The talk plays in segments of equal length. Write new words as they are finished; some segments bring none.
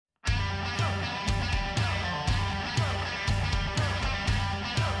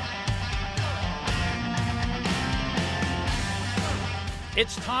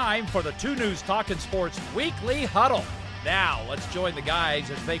It's time for the 2 News Talking Sports Weekly Huddle. Now, let's join the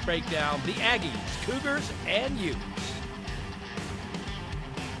guys as they break down the Aggies, Cougars, and Utes.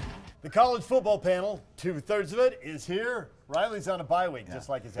 The college football panel, 2/3 of it is here. Riley's on a bye week, just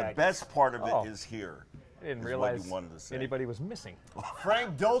like his Aggies. The best part of it is here. I didn't realize wanted to say. anybody was missing.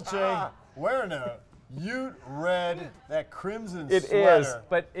 Frank Dolce wearing a Ute red, that crimson It sweater. is,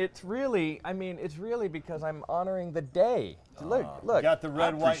 but it's really, it's really because I'm honoring the day. Look. You got the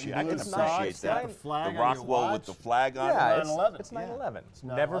red, white, and I blue can socks. appreciate that. Got the flag the on your Rothwell watch. with the flag on Yeah, it. 9/11. it's 9/11.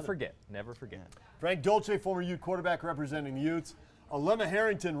 Yeah. Never 9/11. forget. Never forget. Frank Dolce, former Ute quarterback representing the Utes. Alema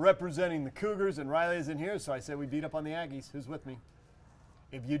Harrington representing the Cougars, and Riley is in here, so I said we beat up on the Aggies. Who's with me?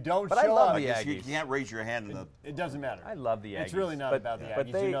 If you don't But I show love up, the You Aggies. can't raise your hand in the. it doesn't matter. I love the Aggies. It's really not about the Aggies. But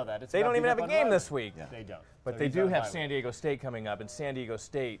You they, know that. It's they about don't even beating have up a on game Riley. this week. Yeah. They don't. But So they he's do on a have bye San week. Diego State coming up, and San Diego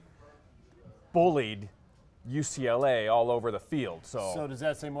State bullied UCLA all over the field. So does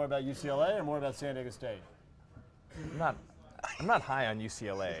that say more about UCLA or more about San Diego State? I'm not high on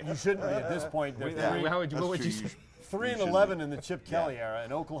UCLA. You shouldn't be at this point. They're three, What would you say? 3-11 in the Chip Kelly era.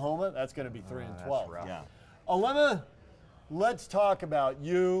 In Oklahoma, that's going to be 3-12. rough. Yeah. Alema, let's talk about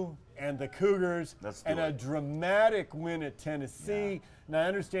you and the Cougars Let's do and a it. dramatic win at Tennessee. Now, I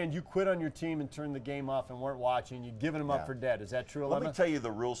understand you quit on your team and turned the game off and weren't watching. You'd given them up Yeah. for dead. Is that true, Alema? Let me tell you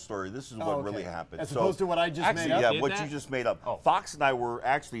the real story. This is what okay. really happened. As opposed to what I just actually, made up? yeah, Did what that? you just made up. Oh. Fox and I were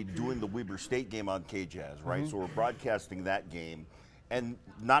actually doing the Weber State game on KJazz, right? Mm-hmm. So we're broadcasting that game, and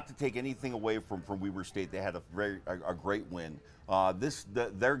not to take anything away from Weber State, they had a great win.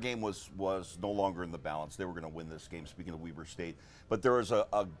 Their game was no longer in the balance. They were going to win this game. Speaking of Weber State, but there was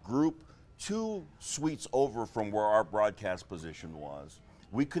a group 2 suites over from where our broadcast position was.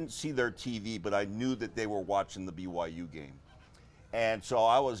 We couldn't see their TV, but I knew that they were watching the BYU game. And so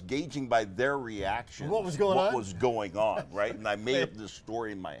I was gauging by their reaction What was going on? Right? And I made up this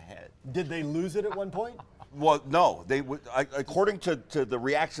story in my head. Did they lose it at one point? Well, no, they would. According to the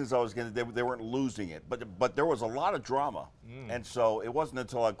reactions I was getting, they weren't losing it, but there was a lot of drama, and so it wasn't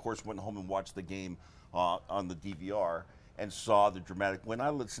until I, of course, went home and watched the game on the DVR and saw the dramatic win. I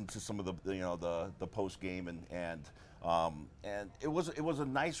listened to some of the post game and it was a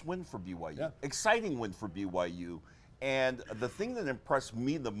nice win for BYU, exciting win for BYU, and the thing that impressed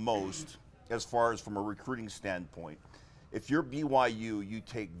me the most, as far as from a recruiting standpoint, if you're BYU, you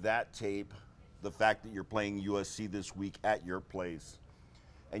take that tape, the fact that you're playing USC this week at your place,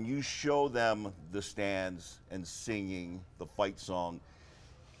 and you show them the stands and singing the fight song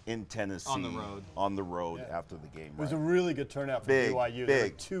in Tennessee on the road after the game. It was a really good turnout for BYU. There were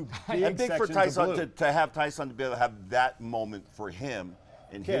 2 big and big for sections of blue. Tyson to have Tyson to be able to have that moment for him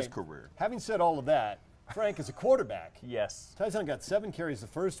in his career. Having said all of that, Frank is a quarterback. Yes. Tyson got 7 carries the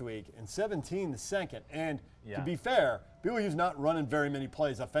first week and 17 the second. And to Yeah. be fair, BYU's not running very many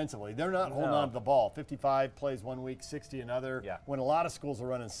plays offensively. They're not holding on to the ball. 55 plays one week, 60 another. Yeah. When a lot of schools are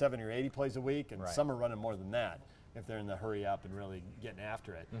running 70 or 80 plays a week, and Right. some are running more than that if they're in the hurry up and really getting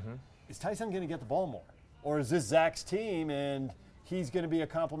after it. Is Tyson going to get the ball more? Or is this Zach's team and he's going to be a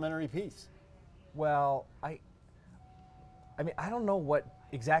complementary piece? Well, I don't know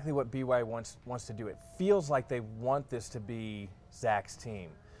exactly what BYU wants to do. It feels like they want this to be Zach's team.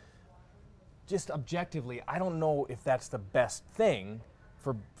 Just objectively, I don't know if that's the best thing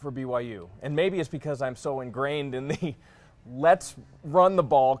for BYU. And maybe it's because I'm so ingrained in the let's run the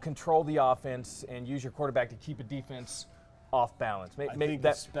ball, control the offense, and use your quarterback to keep a defense off balance. I think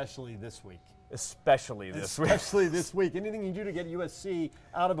especially this week. Especially this week. Especially this week. Anything you do to get USC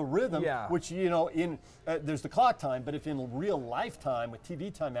out of a rhythm, which, there's the clock time, but if in real lifetime with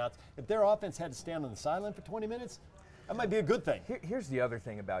TV timeouts, if their offense had to stand on the sideline for 20 minutes, that might be a good thing. Here's the other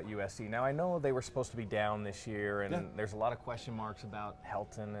thing about USC. Now, I know they were supposed to be down this year, and there's a lot of question marks about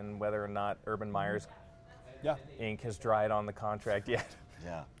Helton and whether or not Urban Meyer's ink has dried on the contract yet.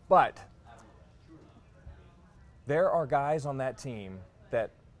 Yeah. But there are guys on that team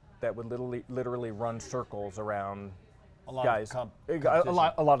that would literally run circles around a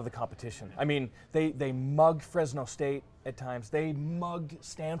lot of the competition. I mean, they mugged Fresno State at times. They mugged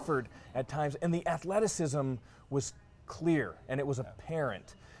Stanford at times, and the athleticism was clear and it was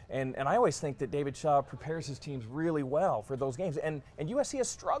apparent. And I always think that David Shaw prepares his teams really well for those games. And USC has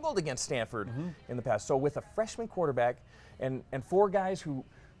struggled against Stanford in the past. So with a freshman quarterback and 4 guys who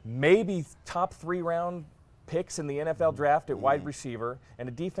may be top 3 round picks in the NFL draft at wide receiver, and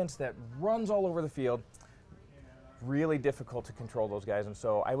a defense that runs all over the field, really difficult to control those guys. And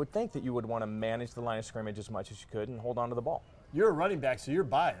so I would think that you would want to manage the line of scrimmage as much as you could and hold on to the ball. You're a running back, so you're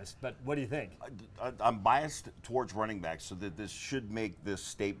biased, but what do you think? I'm biased towards running backs, so that this should make this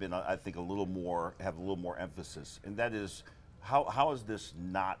statement, I think, have a little more emphasis, and that is how is this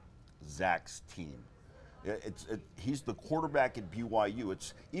not Zach's team? He's the quarterback at BYU.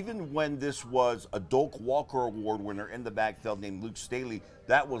 It's even when this was a Doak Walker Award winner in the backfield named Luke Staley,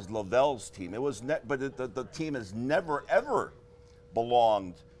 that was Lavelle's team. It was, but the team has never ever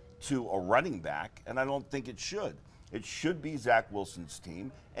belonged to a running back, and I don't think it should. It should be Zach Wilson's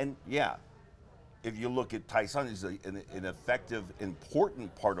team. And yeah, if you look at Tyson, he's an effective,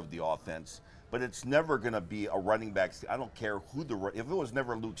 important part of the offense. But it's never going to be a running back. I don't care who if it was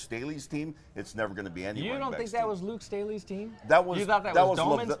never Luke Staley's team, it's never going to be any. You don't think that was Luke Staley's team? That was. You thought that was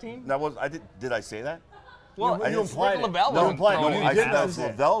Dolman's team? That was. Did I say that? Well, you implied it. Lavelle no, I said that was say.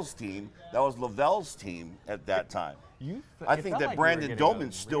 Lavelle's team. That was Lavelle's team at that time. I think that Brandon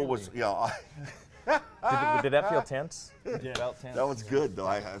Dolman still was. You know, did that feel tense? Yeah. Felt tense. That was good though.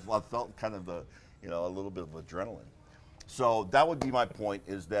 I felt kind of a little bit of adrenaline. So that would be my point.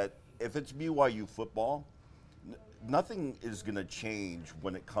 Is that if it's BYU football, nothing is going to change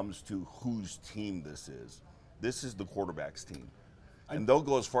when it comes to whose team this is. This is the quarterback's team. And they'll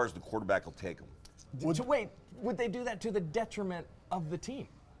go as far as the quarterback will take them. Would they do that to the detriment of the team?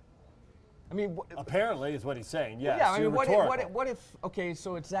 I mean, apparently is what he's saying. Yes. Yeah, I mean, what if, okay,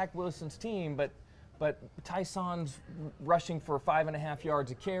 so it's Zach Wilson's team, but Tyson's rushing for 5.5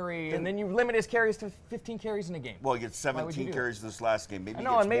 yards a carry, and then you limit his carries to 15 carries in a game. Well, he gets 17 carries this last game. Maybe he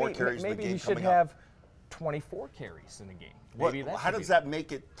gets more carries in the game. Maybe he should have 24 carries in a game. How does that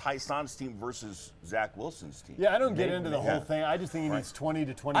make it Tyson's team versus Zach Wilson's team? Yeah, I don't get into the whole thing. I just think he needs 20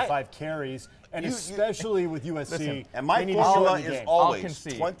 to 25 carries, and especially with USC. Listen, and my formula is always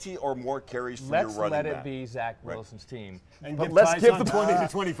 20 or more carries from your running back. Let's let it be Zach Wilson's team. And let's give the 20 to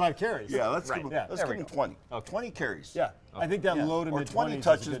 25 carries. Yeah, let's give him 20. Okay. 20 carries. Yeah, I think that low to or mid 20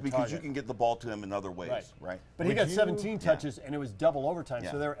 touches because you can get the ball to him in other ways, right? But he got 17 touches, and it was double overtime,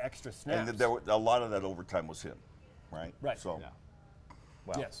 so there were extra snaps. And a lot of that overtime was him, right? Right. So. Yeah.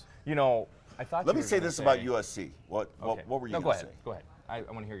 Well, yes. You know, I thought. Let me say this about USC. What were you going to say? Go ahead. I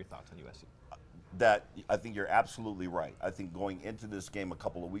want to hear your thoughts on USC. That I think you're absolutely right. I think going into this game a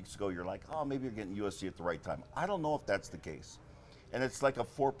couple of weeks ago, you're like, oh, maybe you're getting USC at the right time. I don't know if that's the case. And it's like a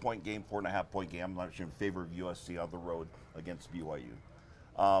 4-point game, 4.5-point game. I'm not sure in favor of USC on the road against BYU.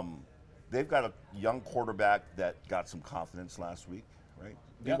 They've got a young quarterback that got some confidence last week, right?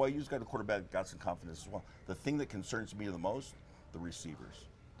 Yep. BYU's got a quarterback that got some confidence as well. The thing that concerns me the most, the receivers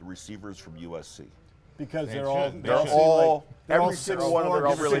from USC. Because they're all every single one of them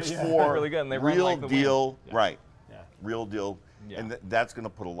are 6'4", really good, and they real run like deal, yeah. right? Yeah. Real deal, and that's going to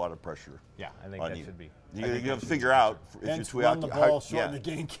put a lot of pressure. Yeah, I think that should be. You have to figure out if you tweak run the ball, shorten the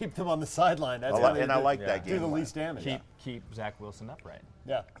game, keep them on the sideline. That's and I like that game. Do the least damage. Keep Zach Wilson upright.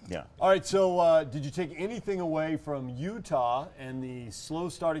 Yeah. Yeah. All right. So, did you take anything away from Utah and the slow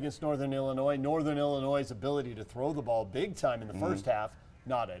start against Northern Illinois? Northern Illinois' ability to throw the ball big time in the first half,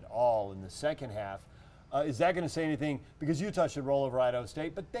 not at all in the second half. Is that going to say anything? Because Utah should roll over Idaho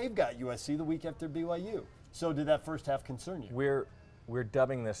State, but they've got USC the week after BYU. So, did that first half concern you? We're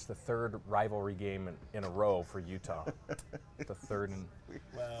dubbing this the third rivalry game in a row for Utah. The third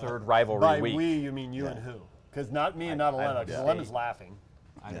rivalry week. By we, you mean you and who? Because not me and not Elena, because Elena's laughing.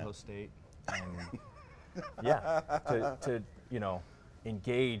 Idaho State. To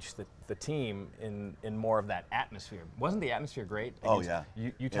engage the team in more of that atmosphere. Wasn't the atmosphere great? Utah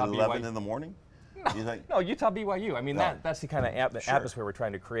At 11 in the morning? No, Utah BYU. I mean, that's the kind of atmosphere we're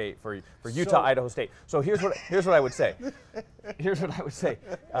trying to create for Utah, Idaho State. So here's what I would say. There's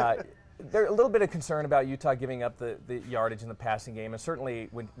a little bit of concern about Utah giving up the yardage in the passing game, and certainly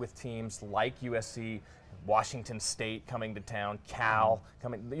with teams like USC, Washington State coming to town, Cal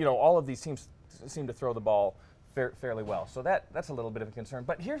coming. All of these teams seem to throw the ball fairly well. So that's a little bit of a concern.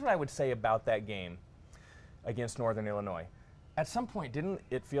 But here's what I would say about that game against Northern Illinois. At some point, didn't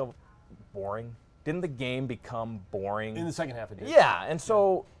it feel boring? Didn't the game become boring? In the second half, it did. Yeah, and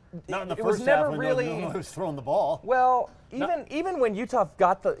so not in the it first was never half when really. Illinois was throwing the ball. Well, even when Utah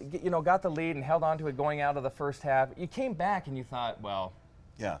got the lead and held on to it going out of the first half, you came back and you thought, well,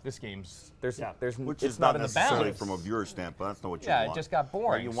 this game's which it's is not not in the necessarily balance. from a viewer standpoint. That's not what you want. want. It just got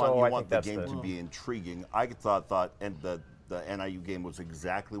boring. You want the game to be intriguing. I thought, and the NIU game was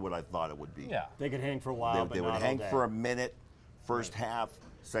exactly what I thought it would be. Yeah, they could hang for a while. They would hang for a minute, first half.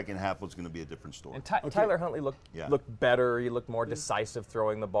 Second half was going to be a different story. And Tyler Huntley looked better. He looked more decisive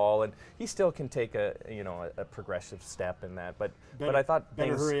throwing the ball, and he still can take a progressive step in that. But I thought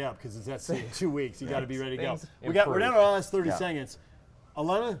better hurry up because it's in 2 weeks. You got to be ready to go. We're down to our last 30 seconds.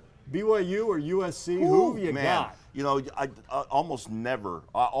 Elena, BYU or USC? Who have you got? I almost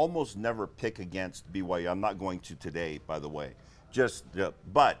never pick against BYU. I'm not going to today, by the way.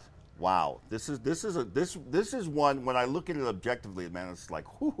 But wow, this is one, when I look at it objectively, man, it's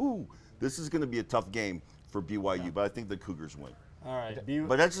like, whoo, this is going to be a tough game for BYU, but I think the Cougars win. All right.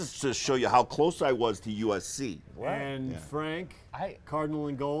 But that's just to show you how close I was to USC. And Frank, Cardinal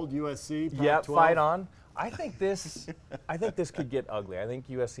and Gold, USC. Yeah, fight on. I think this could get ugly. I think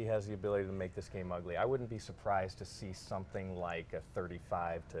USC has the ability to make this game ugly. I wouldn't be surprised to see something like a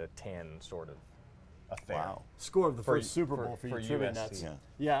 35-10 sort of affair. Wow. Score of the first Super Bowl for you trivia nuts.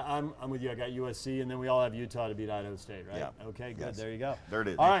 Yeah, I'm with you. I got USC, and then we all have Utah to beat Idaho State, right? Yeah. Okay, good. Yes. There you go. There it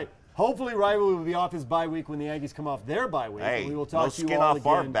is. All right. Hopefully, Rivalry will be off his bye week when the Yankees come off their bye week. Hey, we will talk no to you skin all off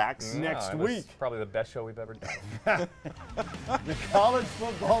our again backs. next week. Probably the best show we've ever done. The College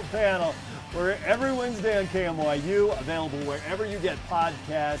Football Panel. We're every Wednesday on KMYU, available wherever you get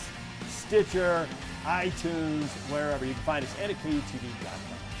podcasts, Stitcher, iTunes, wherever. You can find us at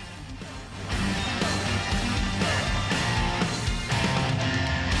KUTV.com.